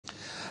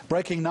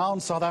Breaking now in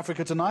South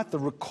Africa tonight, the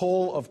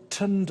recall of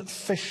tinned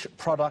fish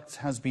products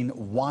has been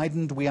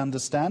widened, we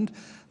understand.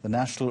 The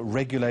National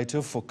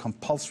Regulator for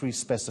Compulsory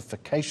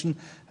Specification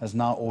has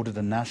now ordered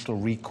a national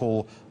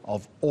recall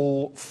of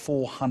all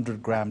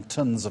 400-gram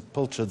tins of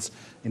pilchards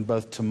in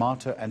both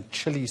tomato and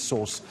chili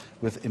sauce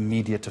with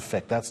immediate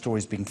effect. That story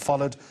is being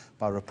followed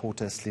by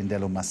reporter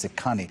Slindelo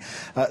Masekani.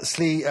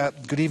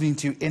 Sli, good evening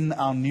to you in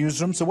our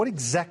newsroom. So what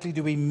exactly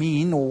do we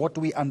mean, or what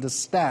do we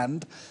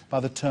understand by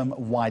the term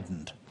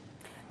widened?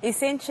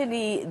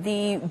 Essentially,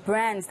 the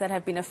brands that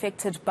have been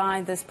affected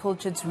by this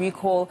pilchards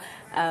recall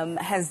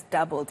has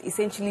doubled.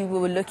 Essentially, we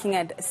were looking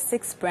at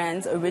 6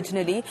 brands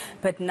originally,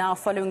 but now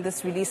following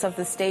this release of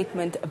the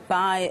statement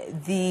by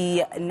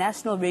the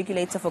National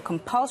Regulator for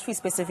Compulsory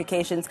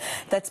Specifications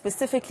that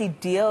specifically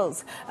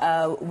deals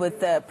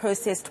with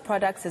processed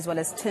products as well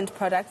as tinned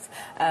products,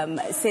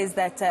 says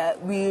that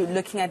we're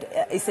looking at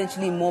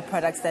essentially more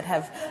products that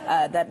have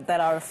that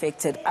are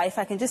affected. If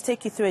I can just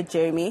take you through it,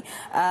 Jeremy,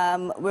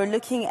 we're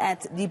looking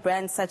at the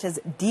brands such as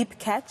Deep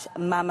Catch,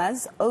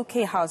 Mama's,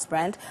 OK House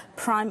Brand,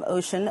 Prime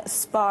Ocean,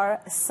 Spar,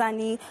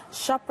 Sunny,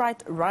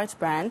 ShopRite Right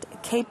Brand,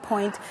 Cape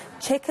Point,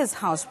 Checkers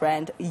House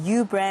Brand,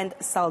 U Brand,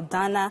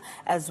 Saldana,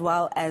 as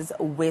well as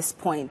West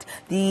Point.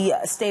 The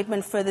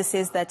statement further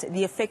says that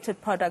the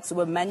affected products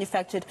were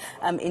manufactured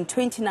in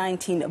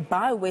 2019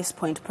 by West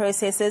Point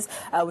Processors,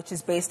 which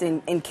is based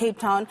in Cape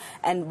Town,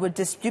 and were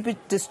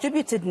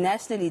distributed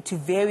nationally to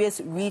various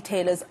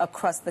retailers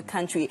across the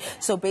country.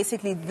 So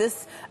basically,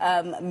 this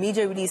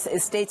media release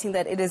is stating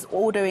that it is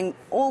ordering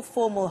all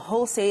formal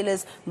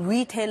wholesalers,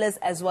 retailers,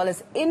 as well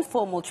as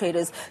informal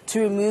traders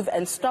to remove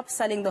and stop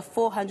selling the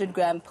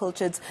 400-gram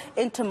pilchards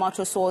in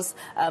tomato sauce,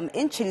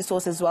 in chili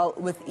sauce as well,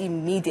 with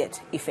immediate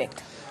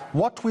effect.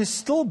 What we're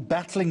still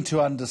battling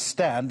to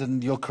understand,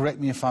 and you'll correct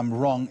me if I'm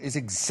wrong, is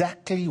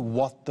exactly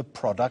what the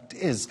product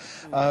is.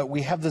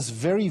 We have this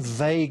very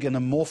vague and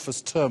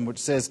amorphous term which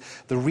says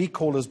the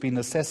recall has been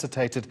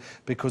necessitated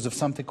because of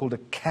something called a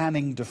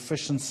canning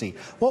deficiency.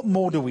 What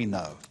more do we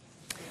know?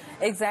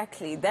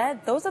 Exactly.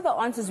 Those are the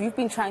answers we've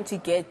been trying to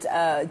get,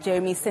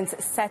 Jeremy, since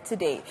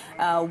Saturday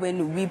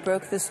when we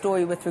broke the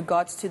story with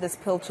regards to this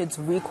pilchards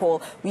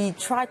recall. We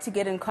tried to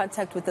get in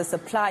contact with the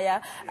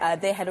supplier.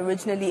 They had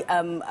originally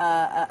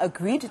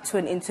agreed to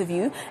an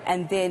interview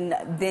and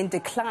then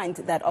declined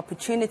that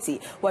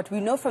opportunity. What we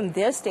know from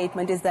their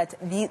statement is that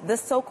the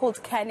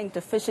so-called canning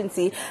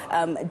deficiency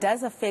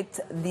does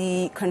affect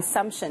the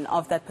consumption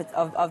of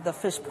of the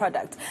fish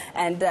product,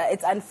 and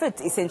it's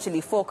unfit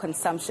essentially for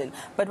consumption.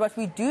 But what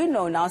we do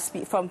know now,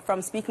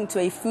 from speaking to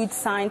a food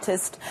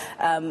scientist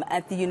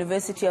at the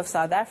University of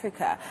South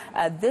Africa,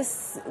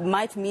 this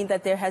might mean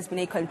that there has been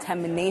a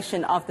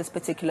contamination of this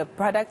particular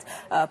product,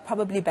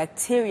 probably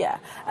bacteria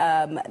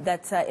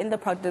that's in the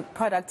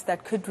product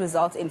that could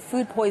result in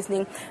food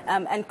poisoning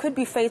and could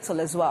be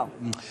fatal as well.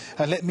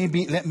 Let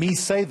me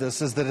say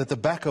this, is that at the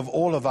back of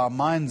all of our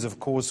minds, of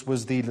course,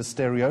 was the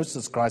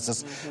listeriosis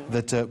crisis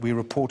that we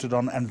reported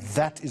on, and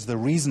that is the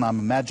reason, I'm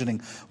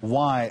imagining,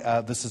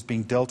 why this is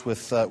being dealt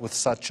with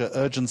such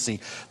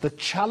urgency. The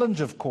challenge,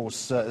 of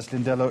course,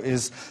 Slindelo,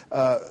 is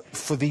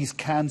for these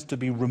cans to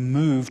be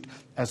removed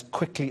as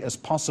quickly as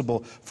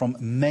possible from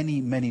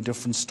many, many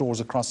different stores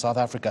across South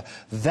Africa.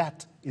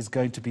 That is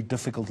going to be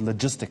difficult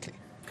logistically.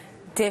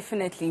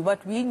 Definitely.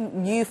 What we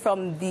knew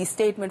from the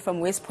statement from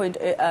West Point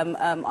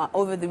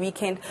over the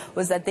weekend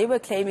was that they were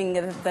claiming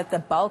that the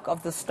bulk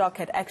of the stock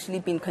had actually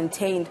been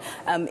contained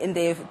in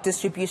their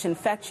distribution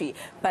factory.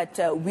 But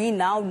we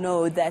now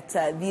know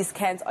that these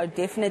cans are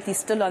definitely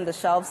still on the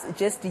shelves.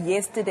 Just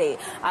yesterday,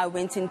 I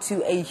went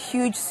into a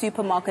huge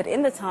supermarket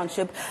in the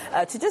township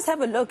to just have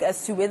a look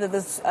as to whether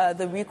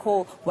the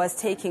recall was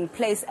taking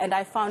place, and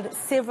I found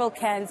several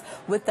cans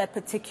with that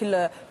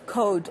particular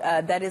code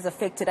that is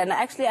affected. And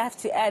actually, I have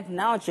to add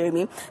now,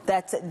 Jeremy,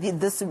 that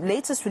this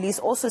latest release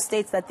also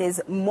states that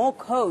there's more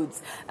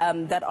codes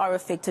that are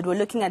affected. We're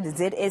looking at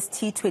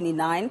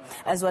ZST29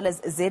 as well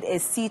as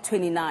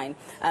ZSC29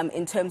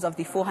 in terms of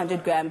the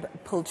 400-gram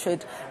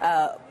pilchard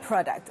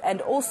product.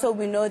 And also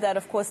we know that,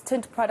 of course,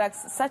 tinned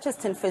products such as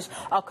tinned fish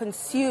are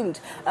consumed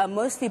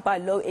mostly by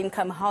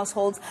low-income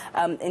households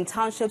in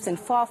townships and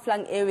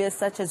far-flung areas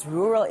such as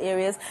rural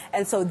areas.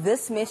 And so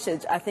this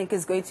message, I think,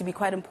 is going to be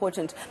quite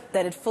important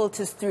that it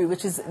filters through,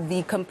 which is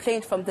the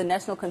complaint from the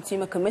National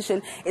Consumer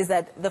Commission, is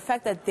that the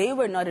fact that they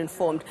were not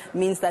informed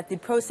means that the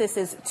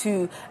processes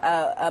to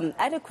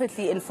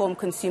adequately inform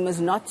consumers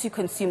not to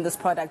consume this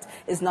product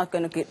is not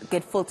going to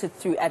get filtered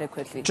through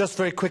adequately. Just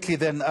very quickly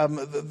then,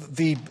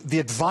 the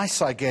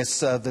advice, I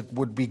guess, that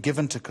would be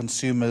given to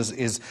consumers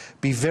is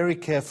be very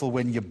careful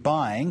when you're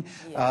buying,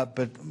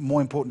 but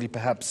more importantly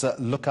perhaps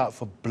look out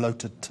for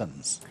bloated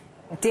tins.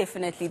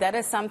 Definitely. That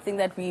is something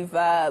that we've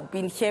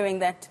been hearing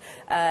that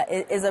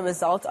is a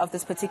result of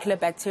this particular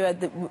bacteria,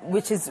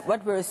 which is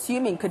what we're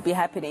assuming could be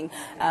happening,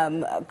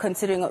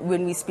 considering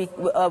when we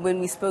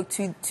spoke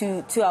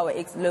to our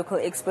local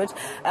expert.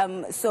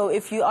 So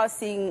if you are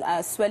seeing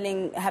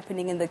swelling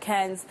happening in the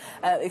cans,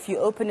 if you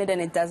open it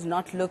and it does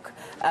not look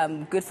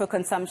good for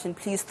consumption,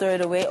 please throw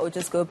it away or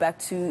just go back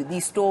to the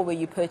store where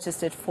you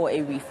purchased it for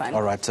a refund.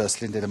 All right,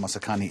 Slindile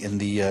Masakani in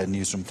the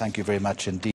newsroom. Thank you very much indeed.